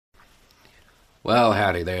Well,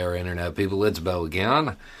 howdy there, Internet people. It's Bo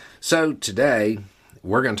again. So, today,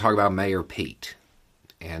 we're going to talk about Mayor Pete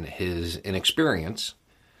and his inexperience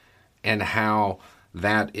and how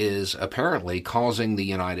that is apparently causing the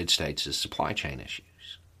United States' supply chain issues.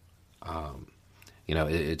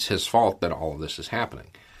 It's his fault that all of this is happening.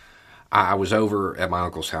 I was over at my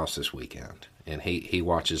uncle's house this weekend, and he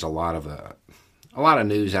watches a lot of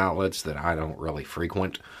news outlets that I don't really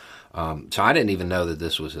frequent. So I didn't even know that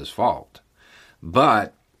this was his fault.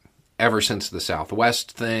 But ever since the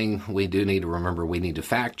Southwest thing, we do need to remember we need to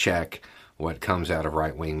fact check what comes out of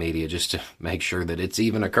right-wing media just to make sure that it's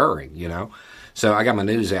even occurring, So I got my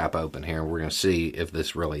news app open here, and we're going to see if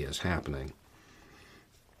this really is happening.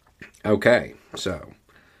 Okay, so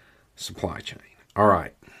supply chain. All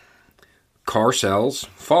right. Car sales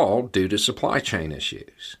fall due to supply chain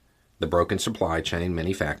issues. The broken supply chain,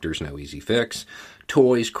 many factors, no easy fix.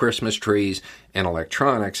 Toys, Christmas trees, and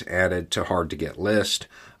electronics added to hard-to-get list.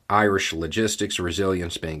 Irish logistics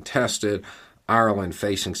resilience being tested. Ireland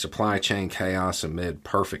facing supply chain chaos amid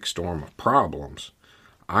perfect storm of problems.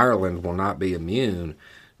 Ireland will not be immune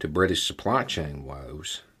to British supply chain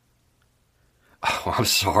woes. Oh, I'm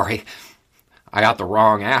sorry. I got the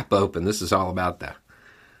wrong app open. This is all about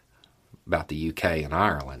the UK and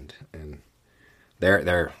Ireland, and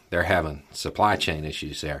they're having supply chain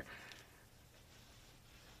issues there.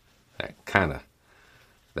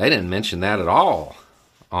 They didn't mention that at all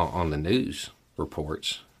on the news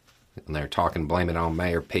reports, and they're blaming it on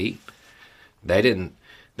Mayor Pete. They didn't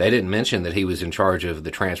mention that he was in charge of the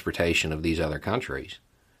transportation of these other countries.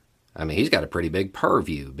 I mean, he's got a pretty big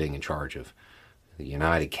purview being in charge of the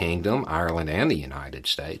United Kingdom, Ireland, and the United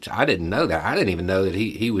States. I didn't know that. I didn't even know that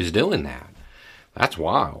he was doing that. That's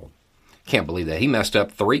wild. Can't believe that. He messed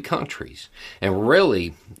up 3 countries. And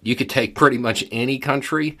really, you could take pretty much any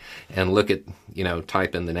country and look at,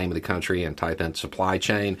 type in the name of the country and type in supply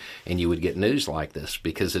chain, and you would get news like this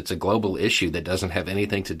because it's a global issue that doesn't have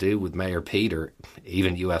anything to do with Mayor Pete or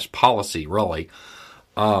even U.S. policy, really.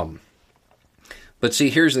 But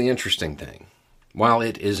see, here's the interesting thing. While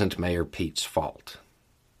it isn't Mayor Pete's fault,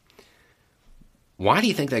 why do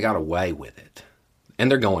you think they got away with it?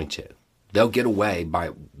 And they're going to. They'll get away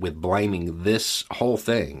with blaming this whole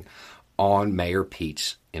thing on Mayor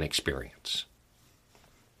Pete's inexperience.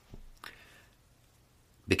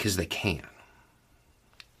 Because they can.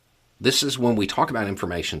 This is when we talk about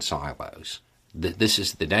information silos. This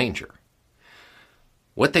is the danger.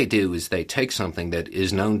 What they do is they take something that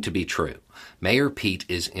is known to be true. Mayor Pete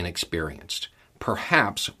is inexperienced.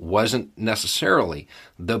 Perhaps wasn't necessarily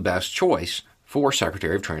the best choice for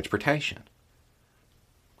Secretary of Transportation.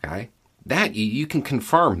 Okay? That, you can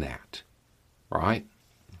confirm that, right?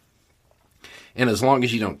 And as long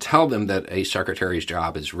as you don't tell them that a secretary's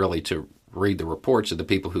job is really to read the reports of the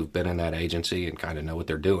people who've been in that agency and kind of know what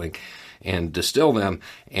they're doing and distill them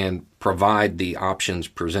and provide the options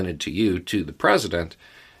presented to you, to the president,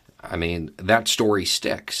 I mean, that story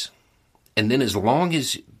sticks. And then as long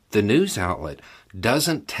as the news outlet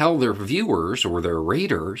doesn't tell their viewers or their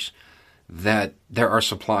readers that there are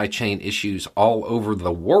supply chain issues all over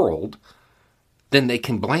the world, then they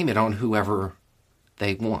can blame it on whoever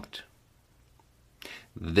they want.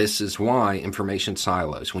 This is why information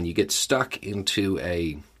silos, when you get stuck into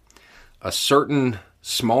a certain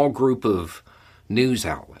small group of news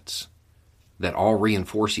outlets that all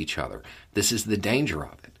reinforce each other, this is the danger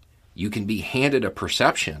of it. You can be handed a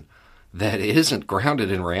perception that isn't grounded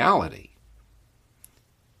in reality.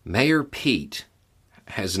 Mayor Pete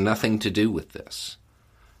has nothing to do with this.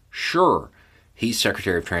 Sure, he's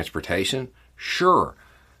Secretary of Transportation. Sure,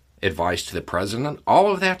 advice to the president.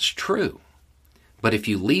 All of that's true. But if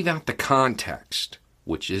you leave out the context,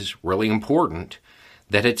 which is really important,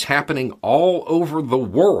 that it's happening all over the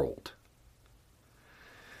world,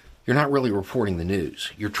 you're not really reporting the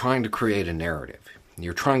news. You're trying to create a narrative.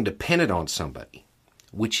 You're trying to pin it on somebody,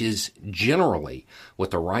 which is generally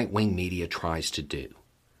what the right-wing media tries to do.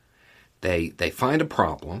 They find a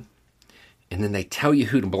problem, and then they tell you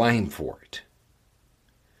who to blame for it.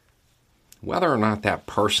 Whether or not that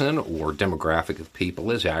person or demographic of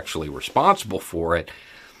people is actually responsible for it,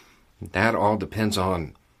 that all depends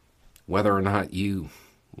on whether or not you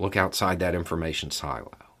look outside that information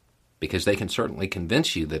silo, because they can certainly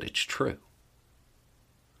convince you that it's true.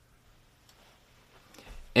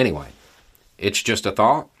 Anyway, it's just a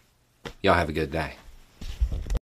thought. Y'all have a good day.